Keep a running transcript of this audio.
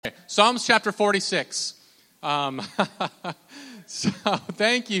Psalms chapter 46. So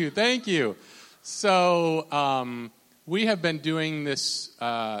thank you. So we have been doing this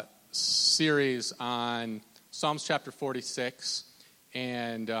series on Psalms chapter 46.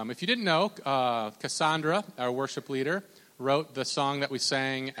 And if you didn't know, Cassandra, our worship leader, wrote the song that we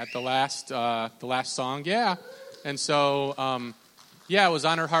sang at the last song. Yeah. And so, it was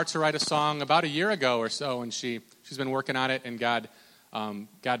on her heart to write a song about a year ago or so, and she's been working on it, and God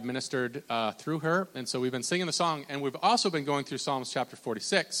ministered through her. And so we've been singing the song, and we've also been going through Psalms chapter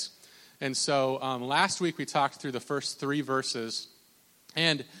 46. And so last week we talked through the first 3 verses.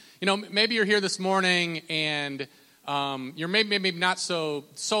 And, maybe you're here this morning, and you're maybe not so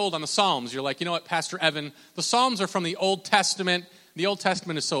sold on the Psalms. You're like, you know what, Pastor Evan, the Psalms are from the Old Testament. The Old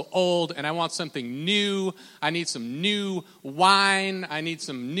Testament is so old, and I want something new. I need some new wine. I need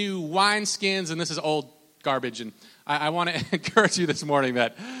some new wineskins, and this is old garbage. And I want to encourage you this morning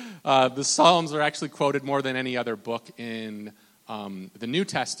that the Psalms are actually quoted more than any other book in the New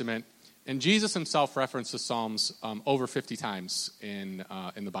Testament. And Jesus himself referenced the Psalms over 50 times in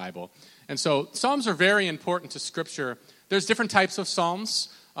the Bible. And so Psalms are very important to Scripture. There's different types of Psalms.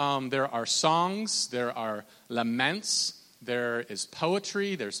 There are songs, there are laments, there is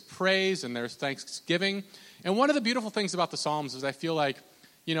poetry, there's praise, and there's thanksgiving. And one of the beautiful things about the Psalms is I feel like,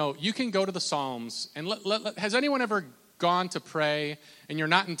 you can go to the Psalms, and has anyone ever gone to pray and you're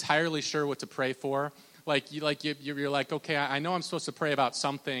not entirely sure what to pray for? You're like, okay, I know I'm supposed to pray about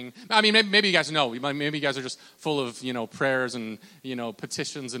something. I mean, maybe you guys know. Maybe you guys are just full of, prayers and,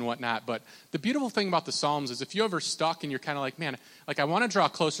 petitions and whatnot. But the beautiful thing about the Psalms is if you're ever stuck and you're kind of like, man, I want to draw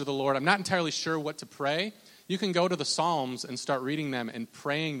closer to the Lord. I'm not entirely sure what to pray. You can go to the Psalms and start reading them and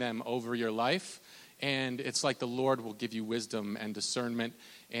praying them over your life. And it's like the Lord will give you wisdom and discernment.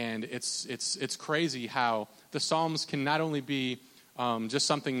 And it's crazy how the Psalms can not only be just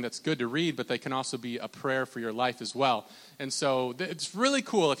something that's good to read, but they can also be a prayer for your life as well. And so it's really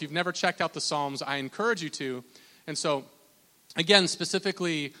cool. If you've never checked out the Psalms, I encourage you to. And so, again,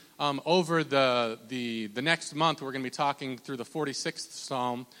 specifically over the next month, we're going to be talking through the 46th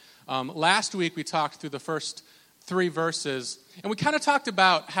Psalm. Last week, we talked through the first 3 verses, and we kind of talked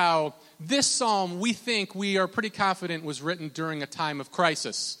about how this psalm, we are pretty confident, was written during a time of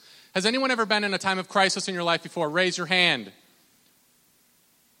crisis. Has anyone ever been in a time of crisis in your life before? Raise your hand.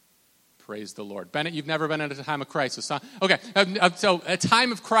 Praise the Lord. Bennett, you've never been in a time of crisis, huh? Okay, so a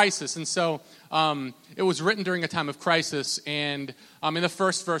time of crisis, and so it was written during a time of crisis, and in the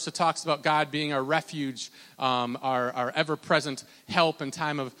first verse it talks about God being our refuge, our ever-present help in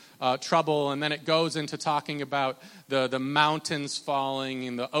time of trouble, and then it goes into talking about the mountains falling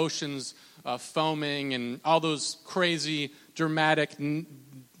and the oceans foaming and all those crazy, dramatic,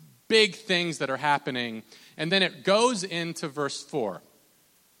 big things that are happening, and then it goes into verse 4.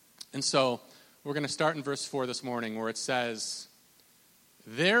 And so we're going to start in verse 4 this morning where it says,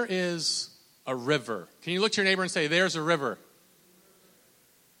 there is a river. Can you look to your neighbor and say, there's a river?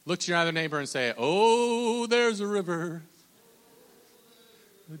 Look to your other neighbor and say, oh, there's a river.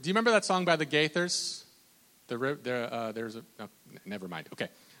 Do you remember that song by the Gaithers? Never mind. Okay.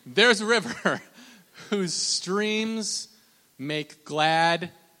 There's a river whose streams make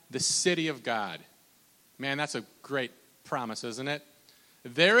glad the city of God. Man, that's a great promise, isn't it?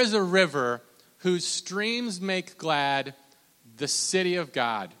 There is a river whose streams make glad the city of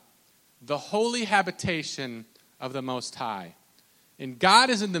God, the holy habitation of the Most High. And God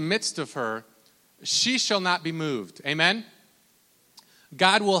is in the midst of her. She shall not be moved. Amen?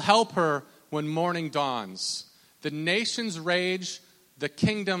 God will help her when morning dawns. The nations rage, the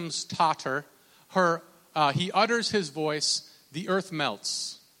kingdoms totter. He utters his voice, the earth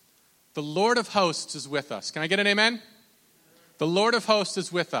melts. The Lord of hosts is with us. Can I get an amen? The Lord of hosts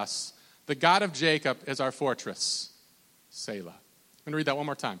is with us. The God of Jacob is our fortress. Selah. I'm going to read that one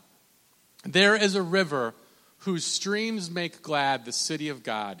more time. There is a river whose streams make glad the city of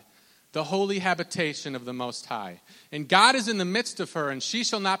God, the holy habitation of the Most High. And God is in the midst of her, and she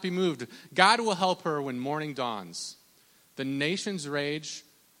shall not be moved. God will help her when morning dawns. The nations rage,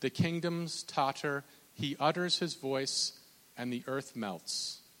 the kingdoms totter. He utters his voice, and the earth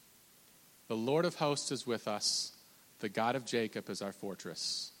melts. The Lord of hosts is with us. The God of Jacob is our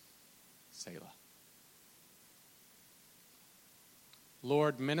fortress. Selah.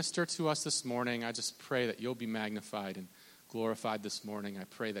 Lord, minister to us this morning. I just pray that you'll be magnified and glorified this morning. I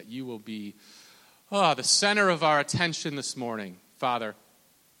pray that you will be the center of our attention this morning, Father.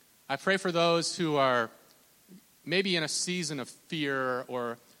 I pray for those who are maybe in a season of fear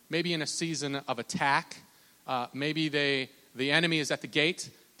or maybe in a season of attack. Maybe the enemy is at the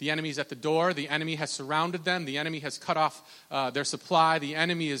gate. The enemy's at the door. The enemy has surrounded them. The enemy has cut off their supply. The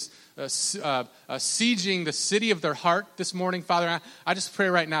enemy is sieging the city of their heart this morning. Father, I just pray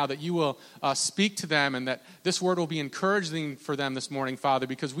right now that you will speak to them and that this word will be encouraging for them this morning, Father,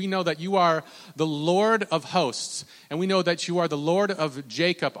 because we know that you are the Lord of hosts, and we know that you are the Lord of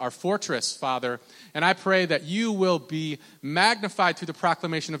Jacob, our fortress, Father. And I pray that you will be magnified through the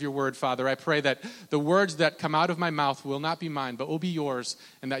proclamation of your word, Father. I pray that the words that come out of my mouth will not be mine, but will be yours,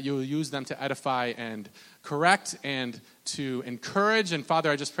 and that you will use them to edify and correct and to encourage. And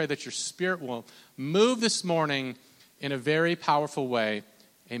Father, I just pray that your Spirit will move this morning in a very powerful way.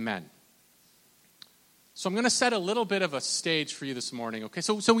 Amen. So I'm going to set a little bit of a stage for you this morning. Okay,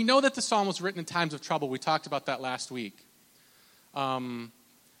 so we know that the psalm was written in times of trouble. We talked about that last week. I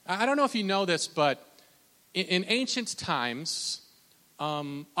don't know if you know this, but in ancient times,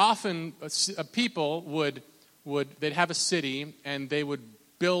 often people they'd have a city and they would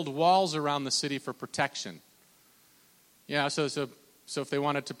build walls around the city for protection. Yeah, so if they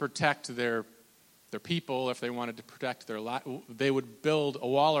wanted to protect their people, if they wanted to protect their life, they would build a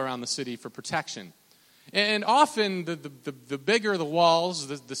wall around the city for protection. And often the bigger the walls,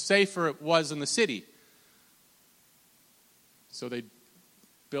 the safer it was in the city. So they'd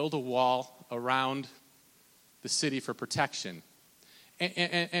build a wall around the city for protection.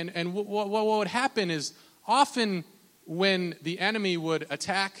 And what would happen is often when the enemy would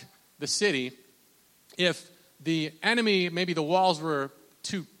attack the city, if the enemy, maybe the walls were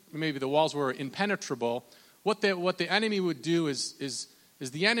impenetrable, what the enemy would do is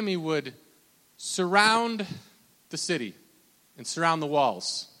the enemy would surround the city and surround the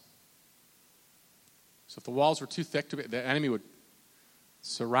walls. So if the walls were too thick, the enemy would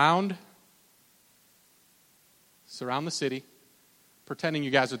surround the city, pretending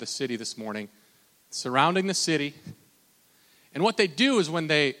you guys are the city this morning, surrounding the city. And what they do is when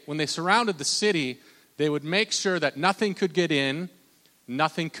they surrounded the city, they would make sure that nothing could get in,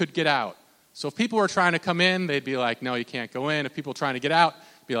 nothing could get out. So if people were trying to come in, they'd be like, no, you can't go in. If people were trying to get out,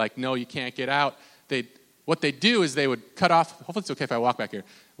 they'd be like, no, you can't get out. What they do is they would cut off, hopefully it's okay if I walk back here.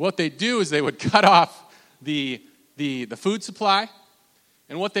 What they do is they would cut off the food supply,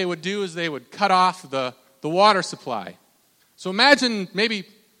 and what they would do is they would cut off the water supply. So imagine maybe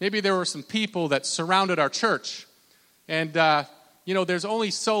there were some people that surrounded our church, and there's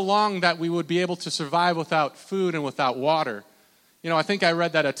only so long that we would be able to survive without food and without water. I think I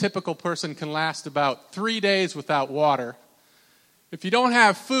read that a typical person can last about 3 days without water. If you don't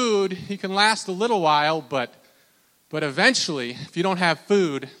have food, you can last a little while, but eventually, if you don't have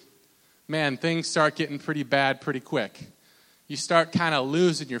food, man, things start getting pretty bad pretty quick. You start kind of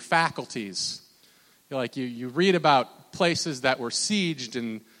losing your faculties. You read about places that were sieged,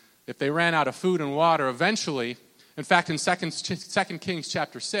 and if they ran out of food and water, eventually, in fact, in 2 Kings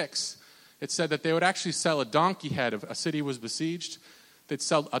chapter 6, it said that they would actually sell a donkey head if a city was besieged. They'd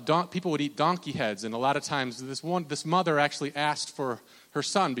sell people would eat donkey heads, and a lot of times this mother actually asked for her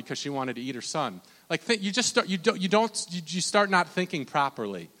son because she wanted to eat her son. You start not thinking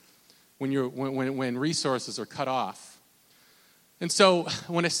properly when resources are cut off. And so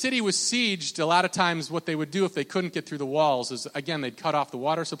when a city was sieged, a lot of times what they would do if they couldn't get through the walls is, again, they'd cut off the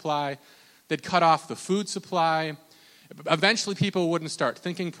water supply, they'd cut off the food supply. Eventually people wouldn't start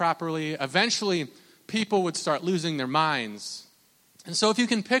thinking properly. Eventually people would start losing their minds. And so if you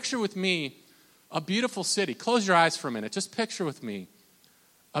can picture with me a beautiful city, close your eyes for a minute, just picture with me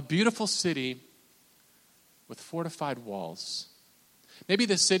a beautiful city with fortified walls. Maybe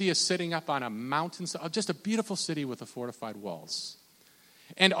the city is sitting up on a mountain, just a beautiful city with fortified walls.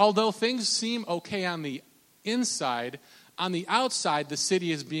 And although things seem okay on the inside, on the outside, the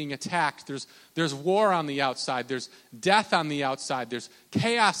city is being attacked. There's war on the outside. There's death on the outside. There's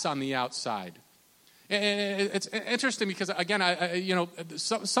chaos on the outside. And it's interesting because, again,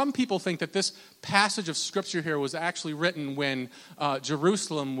 some people think that this passage of Scripture here was actually written when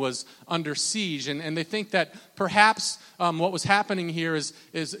Jerusalem was under siege. And they think that perhaps what was happening here is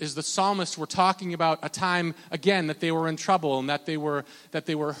the psalmists were talking about a time, again, that they were in trouble and that they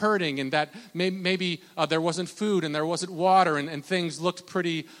were hurting and that maybe there wasn't food and there wasn't water and things looked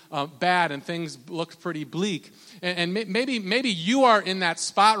pretty bad and things looked pretty bleak. And maybe you are in that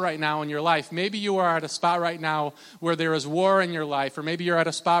spot right now in your life. Maybe you are at a spot right now where there is war in your life, or maybe you're at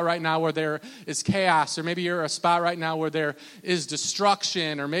a spot right now where there is chaos, or maybe you're at a spot right now where there is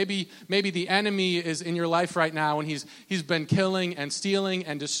destruction, or maybe the enemy is in your life right now and he's been killing and stealing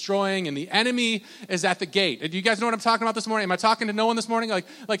and destroying, and the enemy is at the gate. Do you guys know what I'm talking about this morning? Am I talking to no one this morning?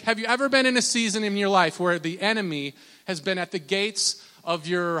 Like have you ever been in a season in your life where the enemy has been at the gates of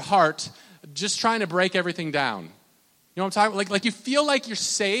your heart just trying to break everything down? You know what I'm talking about? Like you feel like you're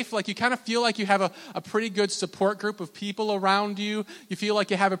safe, like you kind of feel like you have a pretty good support group of people around you. You feel like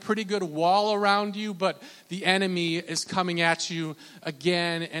you have a pretty good wall around you, but the enemy is coming at you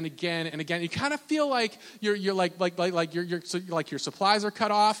again and again and again. You kind of feel like you're like your supplies are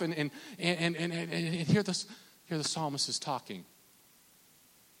cut off, and here the psalmist is talking.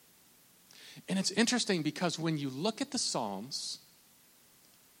 And it's interesting because when you look at the Psalms,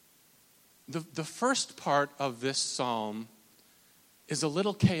 the first part of this psalm is a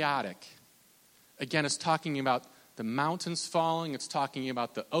little chaotic. Again, it's talking about the mountains falling. It's talking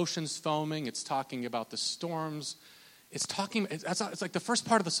about the oceans foaming. It's talking about the storms. It's like the first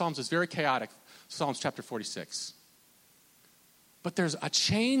part of the Psalms is very chaotic. Psalms chapter 46. But there's a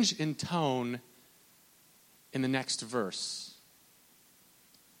change in tone in the next verse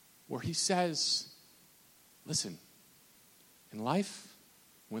where he says, listen, in life,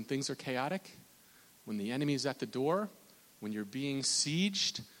 when things are chaotic, when the enemy's at the door, when you're being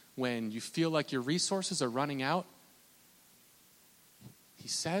sieged, when you feel like your resources are running out, he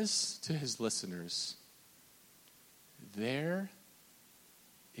says to his listeners, there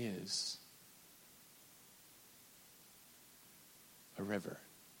is a river.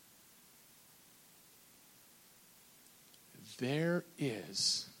 There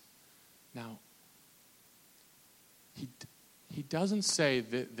is. Now, he doesn't say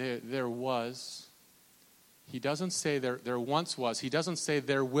that there was. He doesn't say there once was. He doesn't say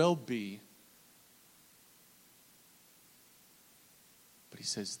there will be. But he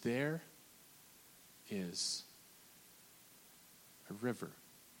says there is a river.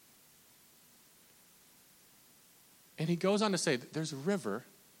 And he goes on to say that there's a river,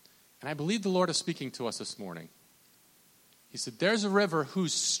 and I believe the Lord is speaking to us this morning. He said, there's a river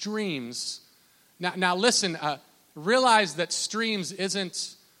whose streams... Now listen, realize that streams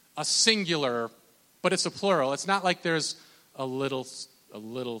isn't a singular, but it's a plural. It's not like there's a little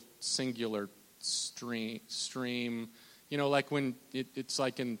singular stream. You know, like when it's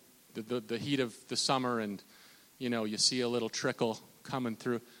like in the heat of the summer and, you know, you see a little trickle coming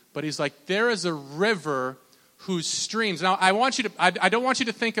through. But he's like, there is a river whose streams. Now, I don't want you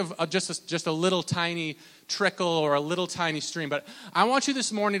to think of just a little tiny trickle or a little tiny stream, but I want you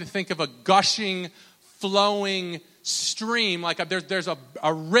this morning to think of a gushing, flowing stream. Like there's a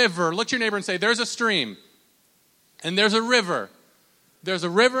river. Look at your neighbor and say, there's a stream. And there's a river. There's a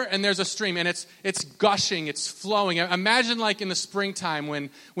river and there's a stream, and it's gushing, it's flowing. Imagine like in the springtime when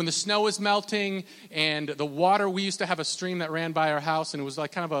the snow is melting and the water. We used to have a stream that ran by our house, and it was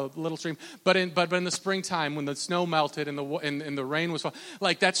like kind of a little stream. But in the springtime when the snow melted and the rain was falling,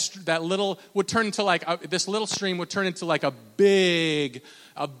 like that little would turn into like this little stream would turn into like a big,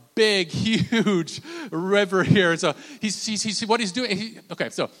 huge river here. So he's what he's doing. Okay,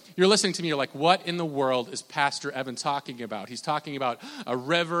 so you're listening to me. You're like, what in the world is Pastor Evan talking about? He's talking about a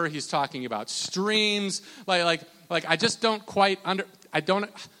river. He's talking about streams. Like I just don't quite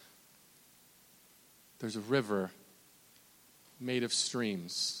There's a river made of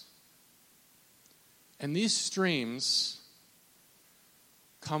streams, and these streams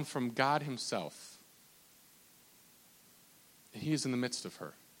come from God Himself. And He is in the midst of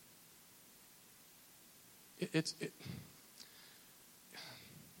her. It's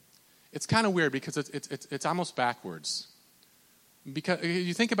kind of weird because it's almost backwards. Because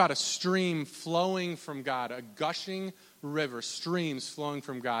you think about a stream flowing from God, a gushing river, streams flowing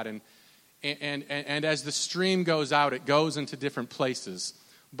from God, and as the stream goes out, it goes into different places.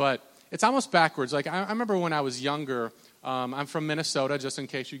 But it's almost backwards. Like I remember when I was younger. I'm from Minnesota, just in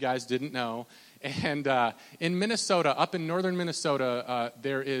case you guys didn't know. And in Minnesota, up in northern Minnesota,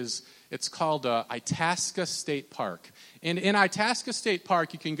 it's called Itasca State Park. And in Itasca State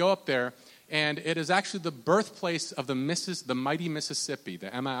Park, you can go up there, and it is actually the birthplace of the mighty Mississippi, the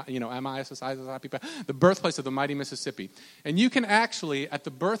birthplace of the mighty Mississippi. And you can actually, at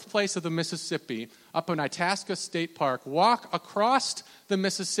the birthplace of the Mississippi, up in Itasca State Park, walk across the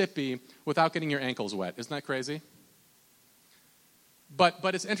Mississippi without getting your ankles wet. Isn't that crazy? But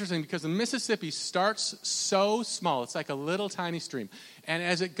it's interesting because the Mississippi starts so small. It's like a little tiny stream. And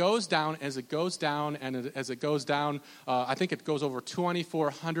as it goes down, I think it goes over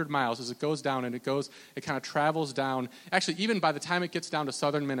 2,400 miles. As it goes down and it kind of travels down. Actually, even by the time it gets down to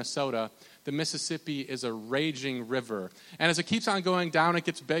southern Minnesota, the Mississippi is a raging river. And as it keeps on going down, it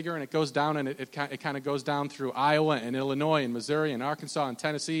gets bigger, and it goes down, and it kind of goes down through Iowa and Illinois and Missouri and Arkansas and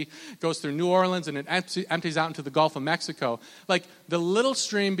Tennessee, goes through New Orleans, and it empties out into the Gulf of Mexico. Like, the little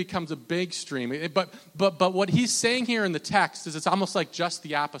stream becomes a big stream. But what he's saying here in the text is it's almost like just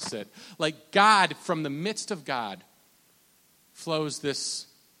the opposite. Like, God, from the midst of God, flows this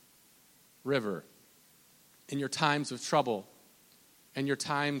river. in your times of trouble and your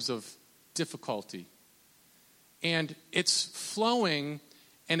times of difficulty. And it's flowing,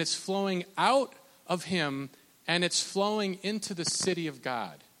 and it's flowing out of him, and it's flowing into the city of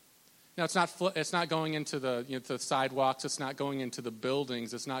God. Now, it's not going into the sidewalks. It's not going into the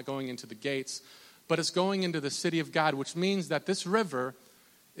buildings. It's not going into the gates. But it's going into the city of God, which means that this river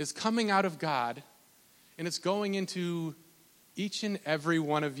is coming out of God, and it's going into each and every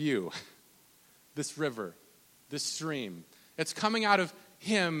one of you. This river, this stream. It's coming out of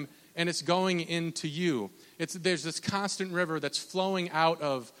him, and it's going into you. There's this constant river that's flowing out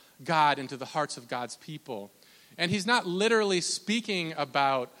of God into the hearts of God's people. And he's not literally speaking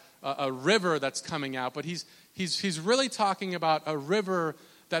about a river that's coming out, but he's really talking about a river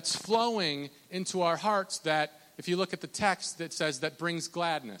that's flowing into our hearts that, if you look at the text, that says that brings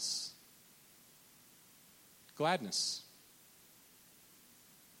gladness. Gladness.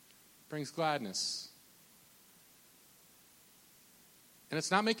 Brings gladness. And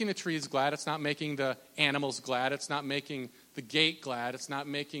it's not making the trees glad. It's not making the animals glad. It's not making the gate glad. It's not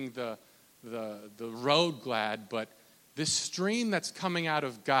making the road glad. But this stream that's coming out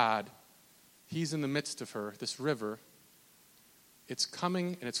of God, he's in the midst of her, this river. It's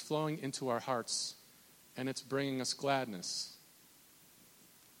coming and it's flowing into our hearts, and it's bringing us gladness.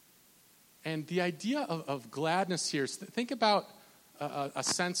 And the idea of gladness here is, think about a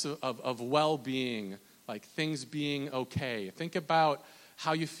sense of well-being, like things being okay. Think about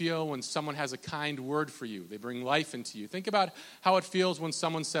how you feel when someone has a kind word for you. They bring life into you. Think about how it feels when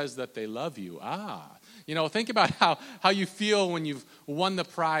someone says that they love you. Think about how you feel when you've won the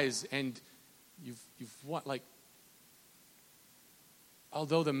prize and you've won, like,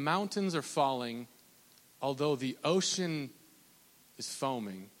 although the mountains are falling, although the ocean is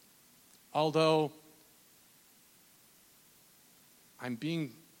foaming, although I'm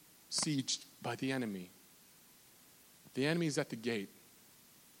being sieged by the enemy is at the gate,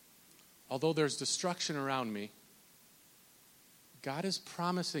 although there's destruction around me, God is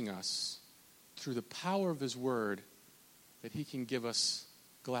promising us through the power of his word that he can give us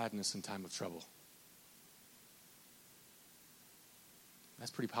gladness in time of trouble. That's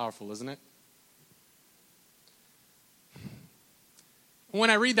pretty powerful, isn't it? When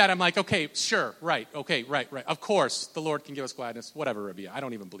I read that, I'm like, okay, sure, right. Of course, the Lord can give us gladness. Whatever, Rabia. I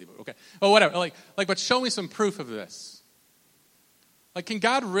don't even believe it. Okay, well, whatever. But show me some proof of this. Like, can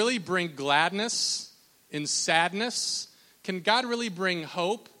God really bring gladness in sadness? Can God really bring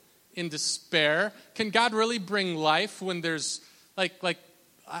hope in despair? Can God really bring life when there's I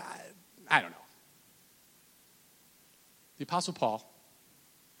don't know. The Apostle Paul,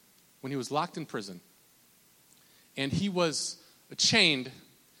 when he was locked in prison, and he was chained,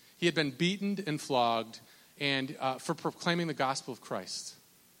 he had been beaten and flogged, and for proclaiming the gospel of Christ.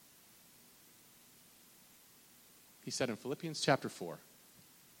 He said in Philippians chapter 4,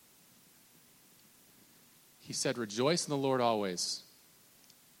 he said, "Rejoice in the Lord always."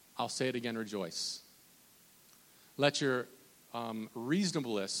 I'll say it again, rejoice. Let your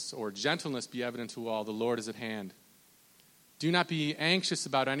reasonableness or gentleness be evident to all. The Lord is at hand. Do not be anxious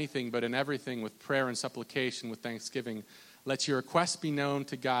about anything, but in everything with prayer and supplication, with thanksgiving, let your requests be known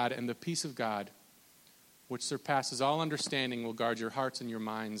to God, and the peace of God, which surpasses all understanding, will guard your hearts and your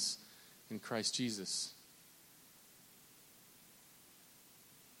minds in Christ Jesus.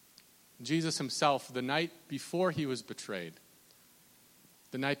 Jesus himself, the night before he was betrayed,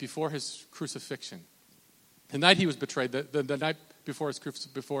 the night before his crucifixion, the night he was betrayed, the night before his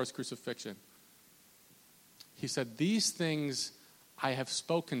crucifixion, he said, "These things I have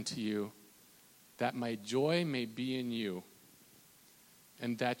spoken to you, that my joy may be in you,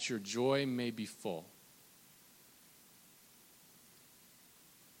 and that your joy may be full."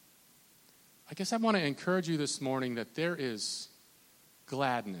 I guess I want to encourage you this morning that there is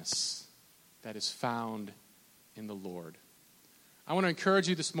gladness that is found in the Lord. I want to encourage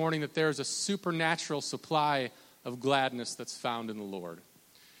you this morning that there is a supernatural supply of gladness that's found in the Lord.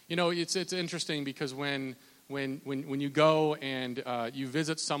 You know, it's interesting because when you go and you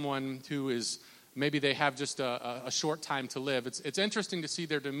visit someone who is, maybe they have just a short time to live, it's interesting to see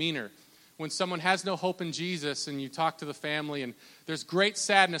their demeanor. When someone has no hope in Jesus and you talk to the family and there's great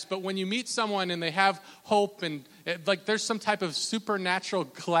sadness, but when you meet someone and they have hope and there's some type of supernatural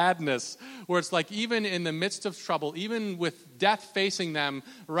gladness where it's like even in the midst of trouble, even with death facing them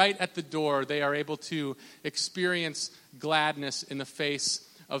right at the door, they are able to experience gladness in the face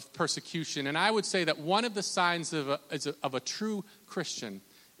of persecution. And I would say that one of the signs of a true Christian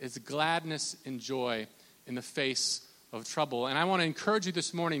is gladness and joy in the face of trouble. And I want to encourage you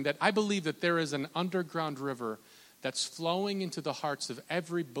this morning that I believe that there is an underground river that's flowing into the hearts of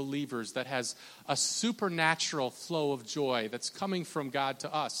every believer, that has a supernatural flow of joy that's coming from God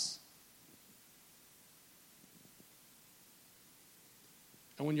to us.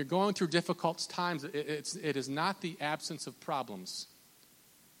 And when you're going through difficult times, it is not the absence of problems,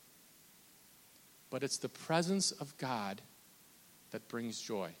 but it's the presence of God that brings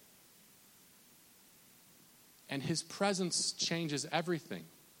joy. And his presence changes everything.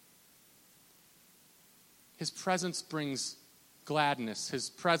 His presence brings gladness. His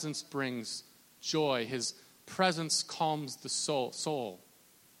presence brings joy. His presence calms the soul.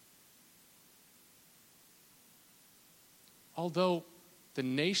 Although the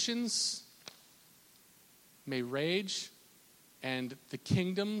nations may rage and the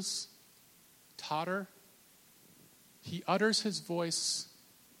kingdoms totter, he utters his voice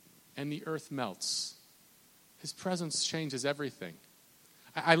and the earth melts. His presence changes everything.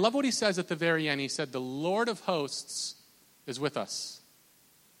 I love what he says at the very end. He said, the Lord of hosts is with us.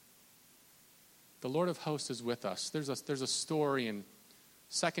 The Lord of hosts is with us. There's a story in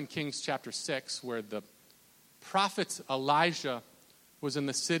 2 Kings chapter 6 where the prophet Elijah was in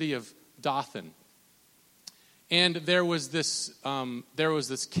the city of Dothan. And there was this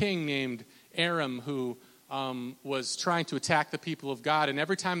king named Aram who was trying to attack the people of God. And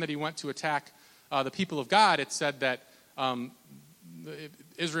every time that he went to attack the people of God, it said that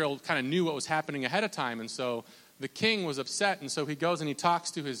Israel kind of knew what was happening ahead of time. And so the king was upset. And so he goes and he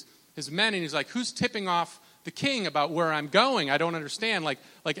talks to his men. And he's like, who's tipping off the king about where I'm going? I don't understand. Like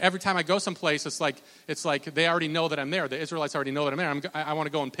every time I go someplace, it's like they already know that I'm there. The Israelites already know that I'm there. I want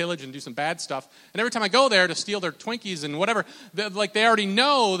to go and pillage and do some bad stuff. And every time I go there to steal their Twinkies and whatever, they already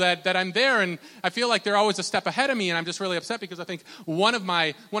know that I'm there. And I feel like they're always a step ahead of me. And I'm just really upset because I think one of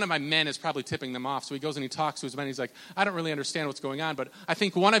my men is probably tipping them off. So he goes and he talks to his men. He's like, I don't really understand what's going on, but I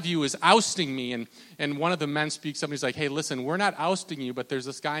think one of you is ousting me. And one of the men speaks up and he's like, hey, listen, we're not ousting you, but there's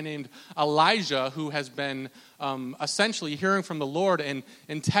this guy named Elijah who has been essentially hearing from the Lord and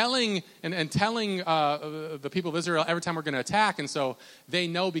telling the people of Israel every time we're going to attack. And so they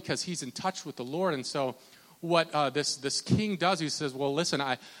know because he's in touch with the Lord. And so what this king does, he says, well, listen,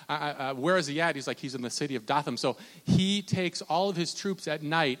 where is he at? He's like, he's in the city of Dothan. So he takes all of his troops at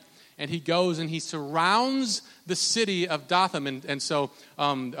night and he goes and he surrounds the city of Dothan. And so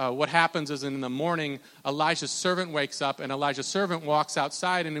what happens is in the morning, Elijah's servant wakes up, and Elijah's servant walks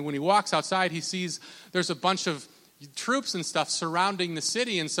outside. And when he walks outside, he sees there's a bunch of troops and stuff surrounding the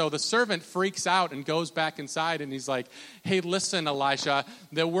city. And so the servant freaks out and goes back inside. And he's like, hey, listen, Elijah,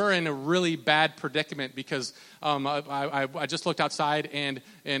 that we're in a really bad predicament because I just looked outside and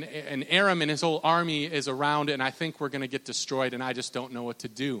Aram and his whole army is around, and I think we're going to get destroyed, and I just don't know what to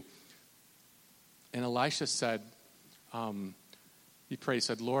do. And Elisha said, he prayed, he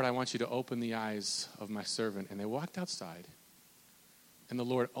said, Lord, I want you to open the eyes of my servant. And they walked outside, and the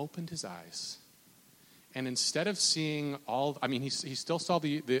Lord opened his eyes. And instead of seeing he still saw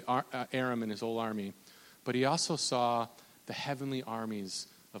the Aram and his whole army, but he also saw the heavenly armies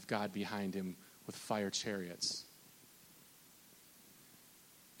of God behind him with fire chariots.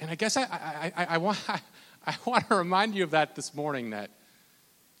 And I guess I want to remind you of that this morning, that,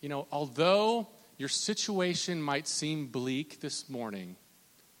 although your situation might seem bleak this morning,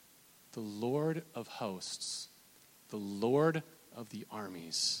 the Lord of hosts, the Lord of the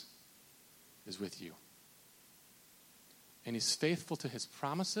armies is with you. And he's faithful to his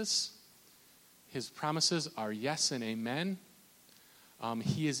promises. His promises are yes and amen.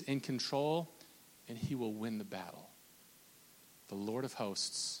 He is in control, and he will win the battle. The Lord of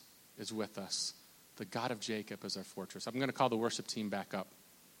hosts is with us. The God of Jacob is our fortress. I'm going to call the worship team back up.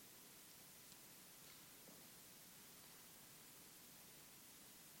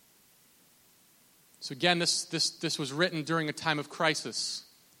 So again, this was written during a time of crisis.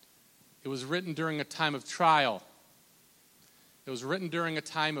 It was written during a time of trial. It was written during a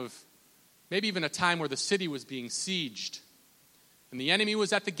time of, maybe even a time where the city was being sieged. And the enemy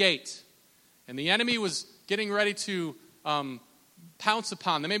was at the gate. And the enemy was getting ready to pounce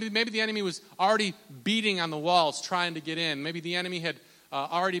upon them. Maybe the enemy was already beating on the walls, trying to get in. Maybe the enemy had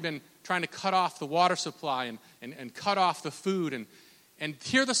already been trying to cut off the water supply and cut off the food. And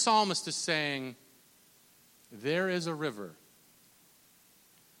here the psalmist is saying, there is a river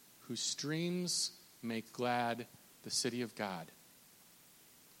whose streams make glad the city of God,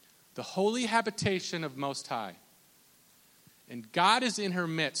 the holy habitation of Most High. And God is in her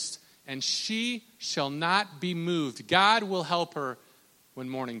midst, and she shall not be moved. God will help her when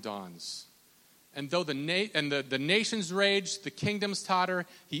morning dawns. And though the nations rage, the kingdoms totter,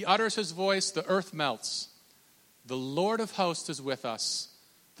 he utters his voice, the earth melts. The Lord of hosts is with us.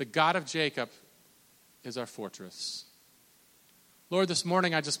 The God of Jacob is our fortress. Lord, this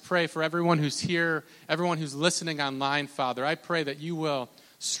morning I just pray for everyone who's here, everyone who's listening online, Father. I pray that you will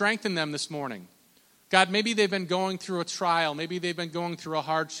strengthen them this morning. God, maybe they've been going through a trial. Maybe they've been going through a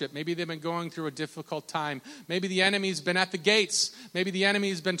hardship. Maybe they've been going through a difficult time. Maybe the enemy's been at the gates. Maybe the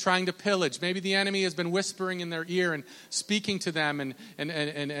enemy's been trying to pillage. Maybe the enemy has been whispering in their ear and speaking to them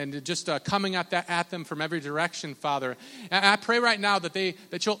and just coming at them from every direction, Father. And I pray right now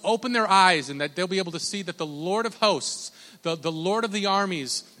that you'll open their eyes and that they'll be able to see that the Lord of hosts, the Lord of the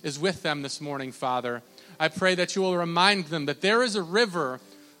armies is with them this morning, Father. I pray that you will remind them that there is a river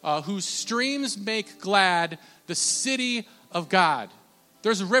whose streams make glad the city of God.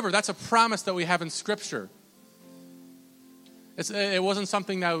 There's a river. That's a promise that we have in Scripture. It wasn't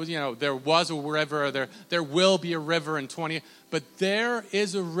something that was, there was a river, there will be a river in 20, but there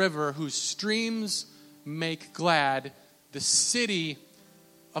is a river whose streams make glad the city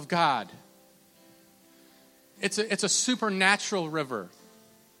of God. It's a supernatural river.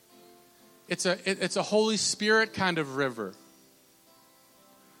 It's a Holy Spirit kind of river.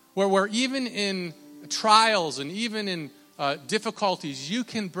 Where even in trials and even in difficulties, you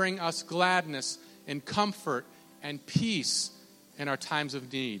can bring us gladness and comfort and peace in our times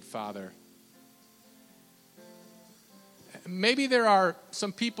of need, Father. Maybe there are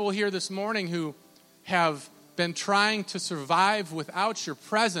some people here this morning who have been trying to survive without your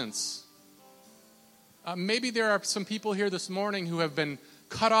presence. Maybe there are some people here this morning who have been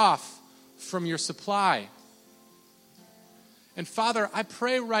cut off from your supply. And Father, I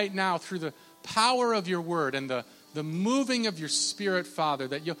pray right now through the power of your word and the moving of your Spirit, Father,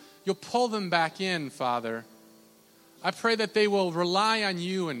 that you'll pull them back in, Father. I pray that they will rely on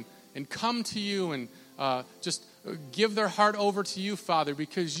you and come to you and just give their heart over to you, Father,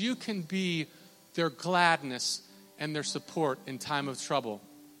 because you can be their gladness and their support in time of trouble.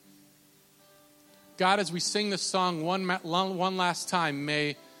 God, as we sing this song one last time,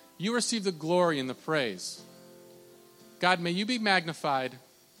 may you receive the glory and the praise. God, may you be magnified.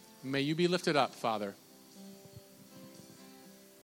 May you be lifted up, Father.